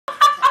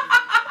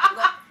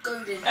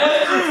I'm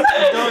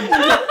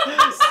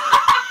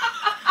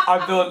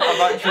done.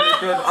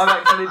 I'm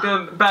actually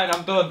done. Ben,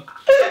 I'm done.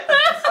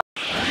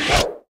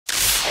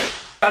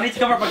 I need to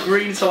cover up my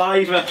green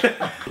saliva.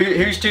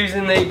 Who's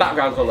choosing the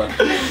background colour?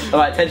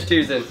 Alright, Ted's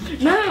choosing.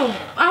 No,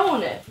 I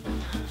want it.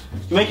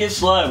 Make it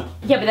slow.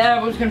 Yeah, but then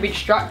everyone's going to be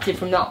distracted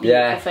from that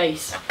beautiful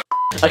face.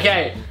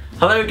 Okay,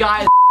 hello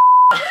guys.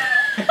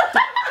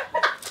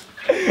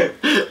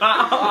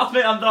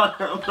 I'm done.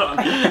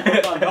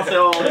 That's it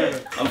all.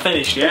 I'm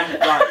finished, yeah?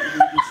 Right, you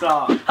can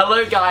start.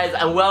 Hello guys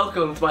and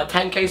welcome to my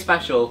 10k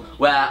special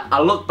where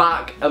I look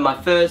back at my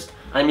first,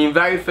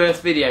 very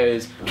first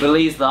videos,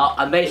 released that,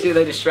 and basically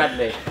they just shred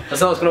me.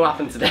 That's what's going to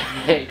happen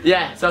today.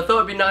 Yeah, so I thought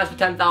it'd be nice for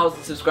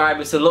 10,000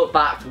 subscribers to look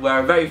back to where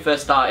I very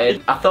first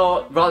started. I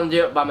thought rather than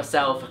do it by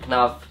myself, I can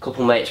have a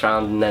couple mates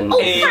around and then... Oh,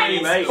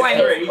 friends! Mate,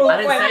 Friends! I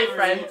didn't say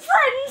friends.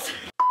 Friends!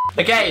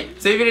 Okay,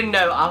 so if you didn't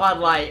know, I've had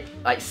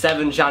like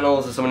 7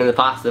 channels or something in the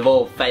past. They've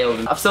all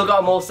failed. I've still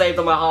got them all saved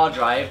on my hard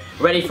drive,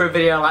 ready for a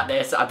video like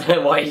this. I don't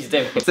know what he's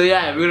doing. So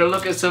yeah, we're gonna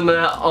look at some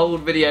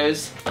old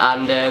videos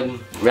and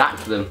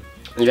react to them.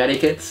 Are you ready,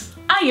 kids?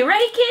 Are you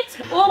ready, kids?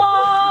 Let's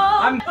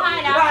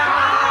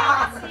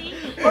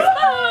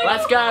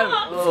go.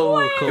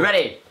 Oh, cool. You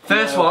ready?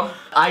 First one,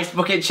 Ice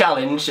Bucket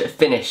Challenge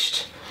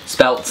finished.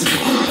 Spelt.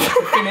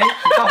 Finished?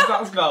 How's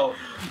that spelled?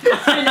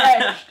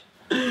 Finished.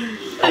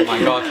 Oh my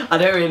god. I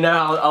don't really know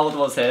how old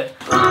was here.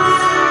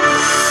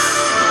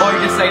 Or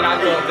you're just saying I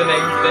thought of the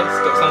name for this,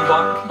 Ducks on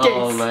Black.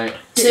 Oh mate.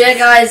 So yeah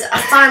guys, I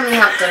finally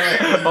have done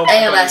it.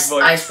 ALS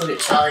Ice Bucket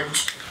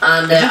Challenge.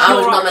 And I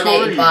was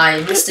nominated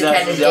by Mr.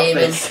 Kennedy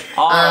Gaming.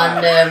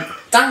 And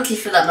thank you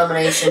for that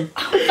nomination.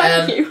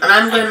 Thank you. And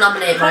I'm going to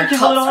nominate my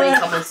top 3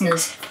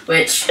 commenters,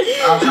 which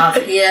I'll have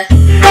here.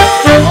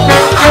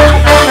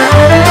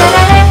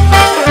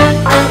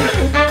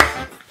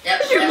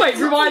 Wait,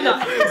 rewind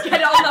that. Get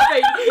it on that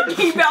face.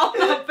 Keep it on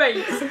that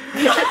face.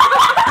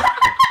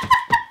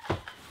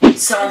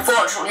 So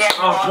unfortunately,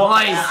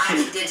 everyone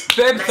actually did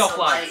Bird Cop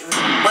lads.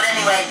 But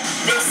anyway,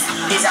 this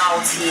is our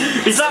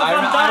team. Is that I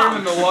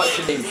remember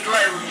watching The him.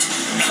 glowed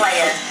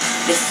player,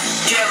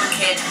 this German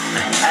kid,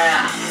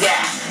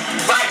 yeah.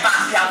 Right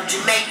back, we have a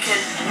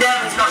Jamaican. No,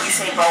 he's not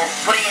Usain Bolt,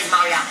 but he is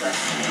Mariappa.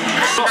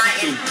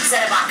 United,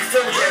 centre back,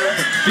 Phil Jones.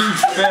 Beef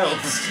Phil.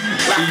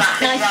 Left back,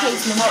 we have a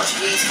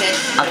Portuguese kid.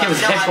 I think it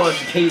was a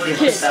Portuguese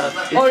himself.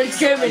 Or a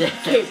German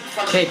kid.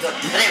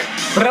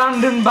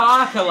 Brandon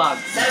Barker,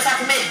 lads. Centre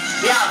back mid,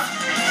 we have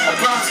a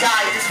bronze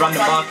guy.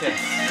 Brandon Barker.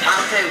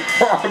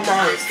 Oh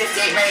no.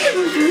 58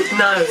 rating.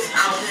 No.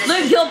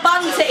 Luke, your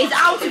banter is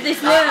out of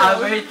this world. I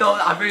really thought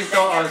I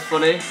was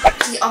funny.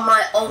 On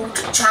my old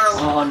channel.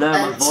 Oh no,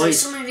 my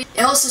voice. So some of you,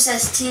 it also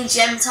says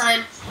TGM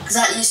time, because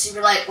that used to be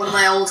like one of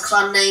my old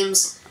clan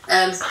names.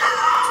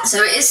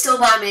 So it is still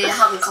by me, I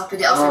haven't copied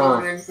it off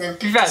anyone or anything.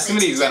 To be fair, some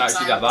of these weren't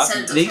actually that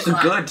bad. These are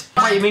good.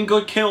 What, you mean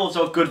good kills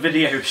or good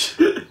videos?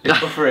 It's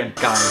buffering,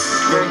 guys.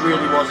 It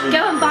really wasn't.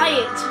 Go and buy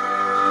it.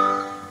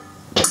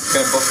 It's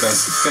gonna buffer.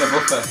 It's gonna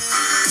buffer.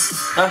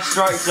 That's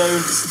strike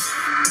zone.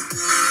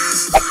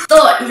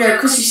 Thought,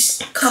 because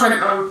you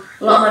comment on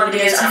a lot of my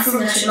videos, I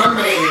think I should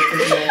nominate you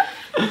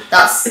because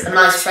that's a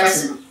nice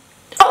present.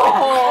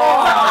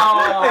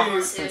 Oh!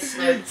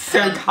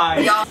 So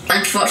kind.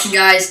 Thank you for watching,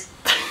 guys.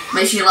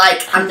 Make sure you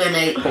like and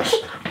donate.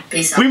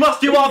 Peace out. We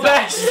must do our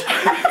best.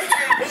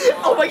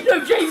 Oh my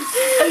god, James.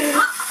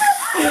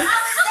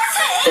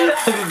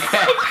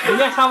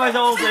 Yes, how I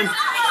told him.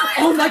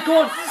 Oh my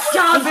god.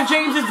 Look at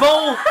James's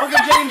bowl. Look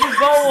at James's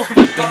bowl.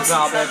 Things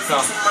are bad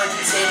stuff.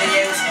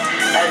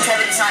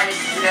 Trevor decided,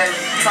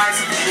 try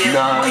something new.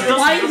 No.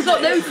 Why have you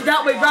got those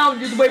that way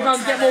round? The way round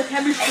to get more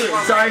chemistry.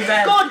 Sorry,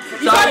 Ben. God,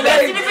 you Sorry, can't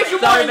get Ben.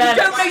 individual Sorry, one, you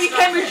Ben. don't know your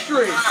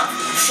chemistry.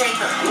 Shane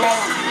Long,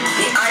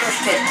 the Irish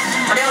kid.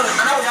 I know he's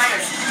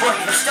Irish, but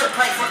he can still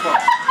play football.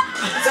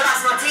 So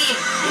that's my team.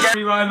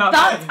 Rewind that.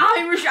 That's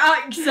Irish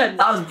accent.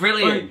 That was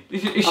brilliant.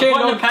 You should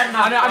know.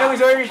 I know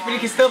he's Irish, but he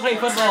can still play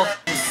football.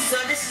 So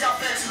this is our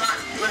first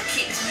match. We're going to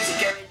keep this music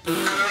going. And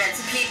we're going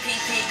to keep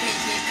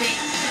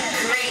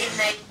creative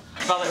name.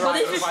 Spell it Well,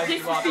 right. this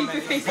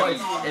is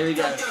Here we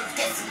go.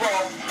 Gets the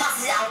ball,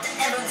 passes it out to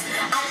Evans,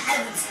 and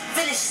Evans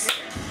finishes it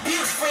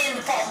beautifully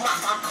in the bottom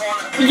left-hand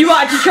corner. You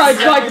actually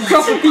tried to like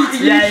proper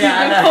people Yeah, YouTube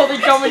and call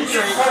the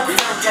commentary. Phil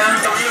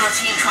Jones, the other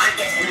team trying to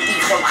get an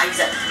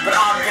equaliser, but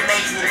our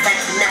amazing defence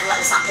will never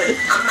let this happen.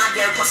 And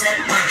Maggio puts it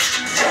in.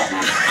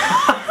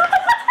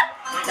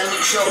 Then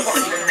Luke Shaw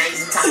puts in an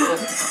amazing tackle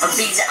and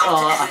feeds it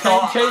out to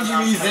Evans. Change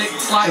your music.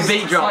 Slight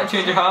beat drop. Slight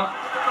change your heart.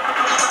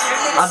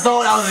 I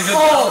thought that was a good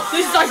Oh, goal.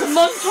 this is like a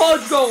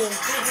montage goal. And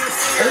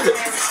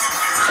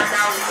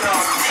now we've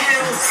got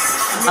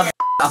 2.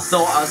 I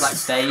thought I was like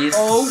phased.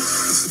 Oh.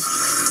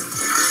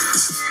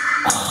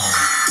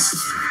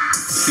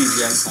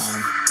 TGM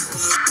time.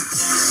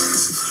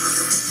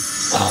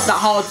 That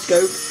hard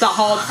scope. That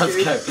hard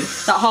scope.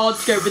 That hard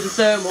scope with the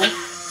thermal.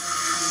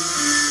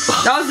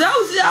 That was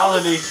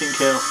Alan Eaton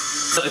kill.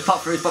 He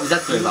popped his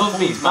head through. Love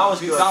me. That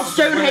was good.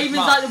 Stonehaven's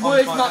like the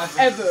worst map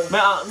ever.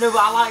 No, but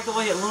I like the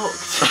way it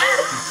looked.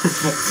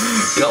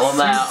 Got one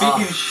there.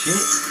 Big as shit.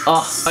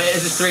 Oh, it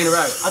is 3 in a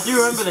row. I do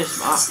remember this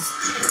map. I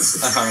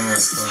can't remember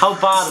it. How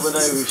bad were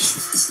those?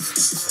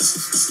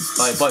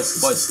 Right,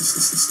 boys.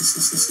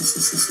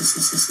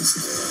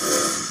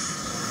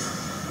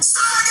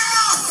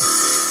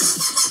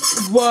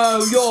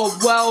 Whoa, you're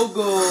well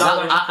good.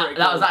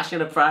 That was actually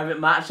in a private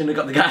match, and I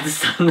got the guy to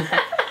stand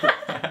there.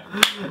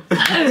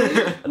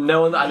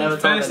 No one. I never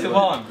told First anyone.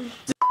 one.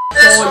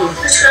 First one, I'm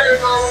just gonna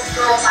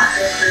roll back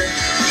open.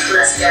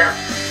 Let's go.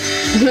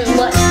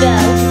 Let's go.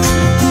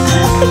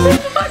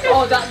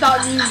 Oh, that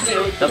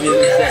music. That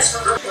music's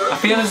sick. I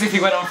feel as if he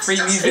went on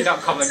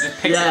freemusic.com and just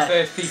picked the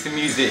first piece of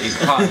music he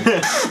could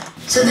find.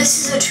 So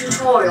this is a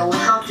tutorial on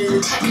how to do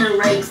the techno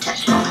rave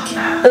technique.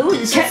 Oh,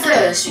 So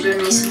first, you're going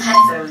to need some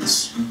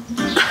headphones.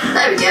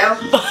 There we go.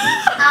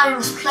 Now you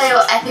must play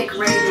your epic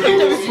rave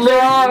music.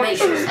 Make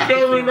sure it's epic.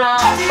 Give me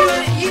that.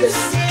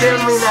 Give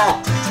me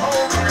that.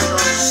 Oh my god,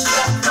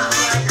 stop that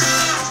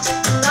right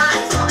now. That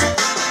is not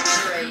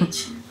epic rage.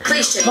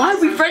 Please change. why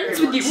are we friends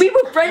with you? We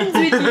were friends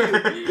with you.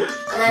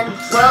 And then,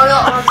 well, you're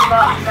on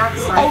about that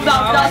side. Oh,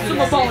 that's some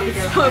about it.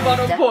 Some about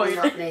on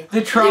point. The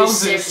Please trousers.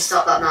 seriously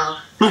stop that now.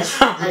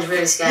 That's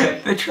really scary.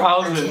 The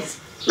trousers.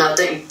 No,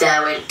 don't you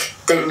dare wink.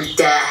 Don't you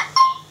dare.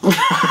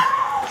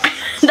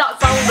 That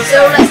sounds So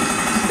let's...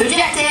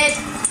 Rejected!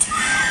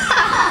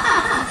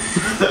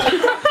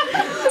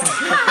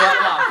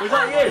 Was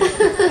that you?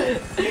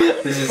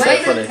 This is so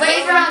Wait funny. for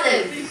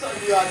Adam!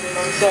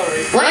 I'm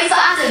sorry. Wait for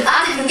Adam!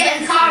 Adam, can get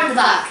in the car in the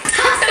back!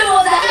 Adam,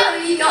 what the hell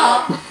have you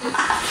got?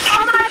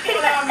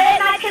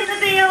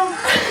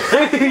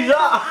 Who's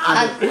that?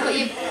 And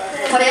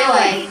put it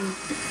away.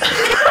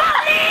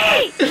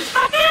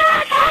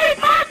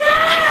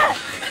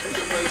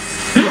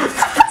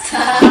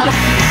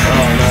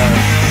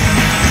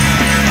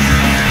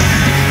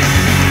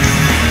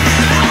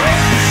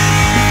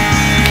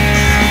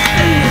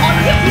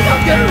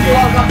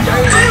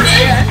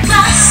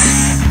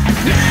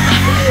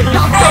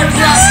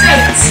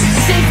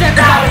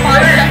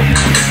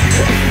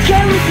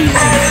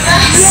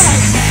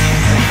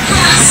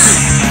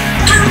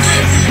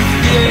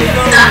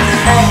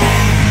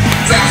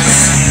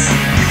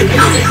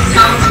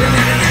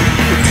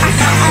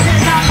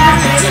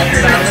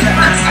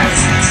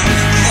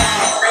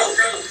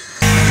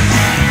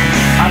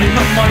 I did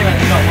not know that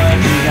it's not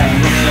working again.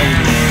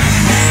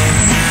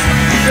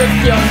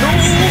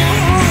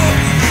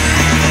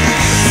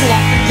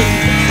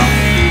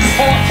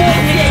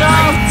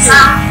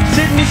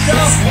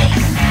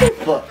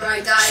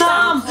 Right, guys.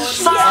 Sam!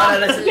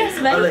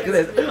 Yes, mate. Oh, look at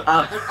this.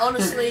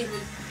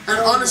 And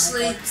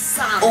honestly,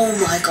 Sam. Oh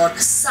my god,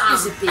 Sam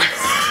is a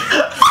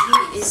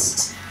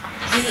beast.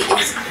 He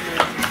is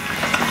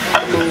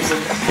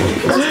amazing.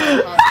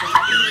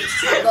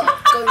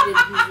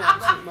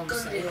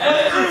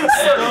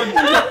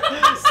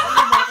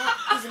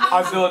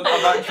 I'm done.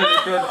 I'm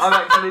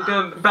actually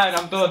done. Ben,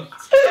 I'm done.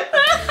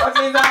 I've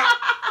seen that.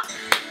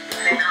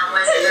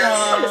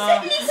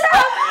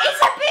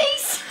 It's a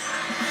beast.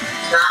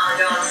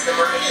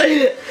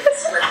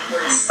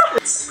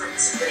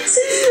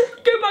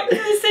 Go back to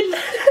the scene.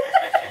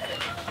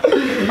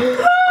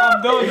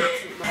 I'm done.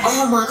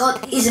 Oh my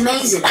god, he's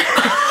amazing.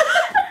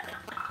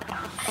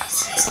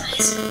 He's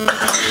amazing.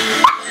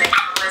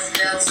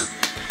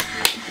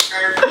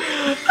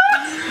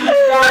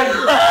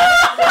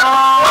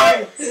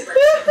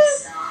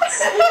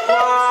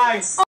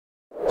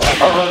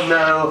 Oh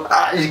no!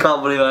 I just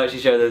can't believe I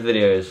actually showed those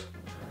videos.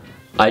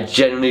 I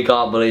genuinely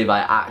can't believe I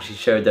actually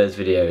showed those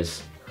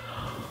videos.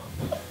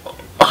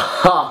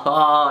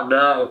 Oh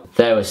no!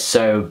 They were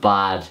so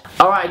bad.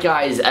 Alright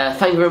guys,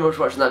 thank you very much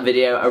for watching that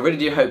video. I really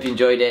do hope you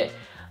enjoyed it.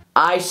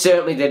 I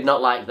certainly did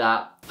not like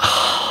that.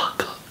 Oh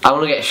god. I'm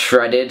gonna get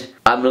shredded.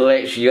 I'm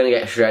literally gonna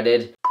get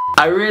shredded.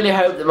 I really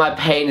hope that my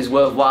pain is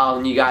worthwhile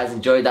and you guys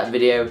enjoyed that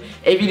video.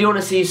 If you do want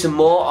to see some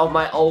more of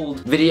my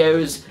old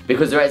videos,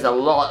 because there is a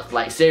lot,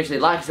 like seriously,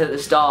 like I said at the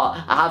start,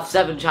 I have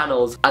 7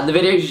 channels, and the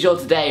videos you saw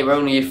today were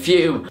only a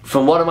few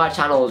from one of my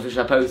channels which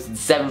I posted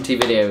 70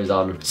 videos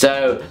on.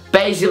 So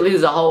basically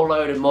there's a whole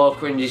load of more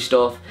cringy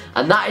stuff,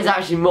 and that is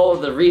actually more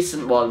of the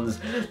recent ones.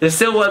 There's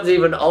still ones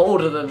even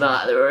older than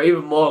that are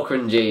even more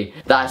cringy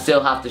that I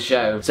still have to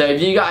show. So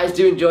if you guys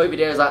do enjoy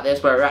videos like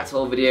this where I react to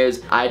old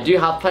videos, I do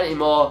have plenty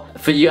more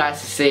for you guys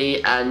to see,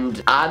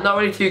 and I'm not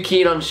really too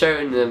keen on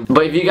showing them.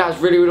 But if you guys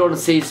really want to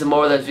see some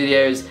more of those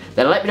videos,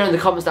 then let me know in the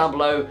comments down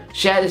below.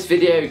 Share this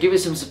video, give it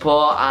some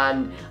support,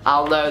 and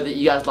I'll know that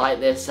you guys like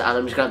this, and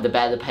I'm just gonna have to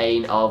bear the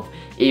pain of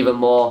even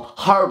more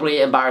horribly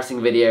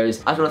embarrassing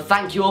videos. I just want to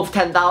thank you all for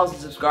 10,000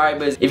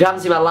 subscribers. If you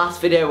haven't seen my last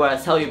video where I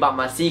tell you about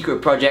my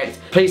secret project,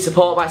 please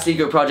support my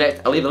secret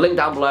project. I'll leave the link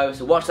down below,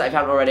 so watch that if you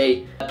haven't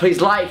already. Please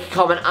like,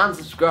 comment and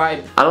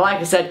subscribe. And like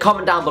I said,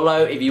 comment down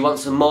below if you want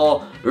some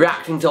more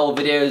reacting to old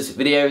videos.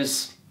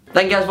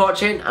 Thank you guys for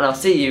watching, and I'll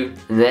see you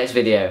in the next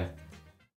video.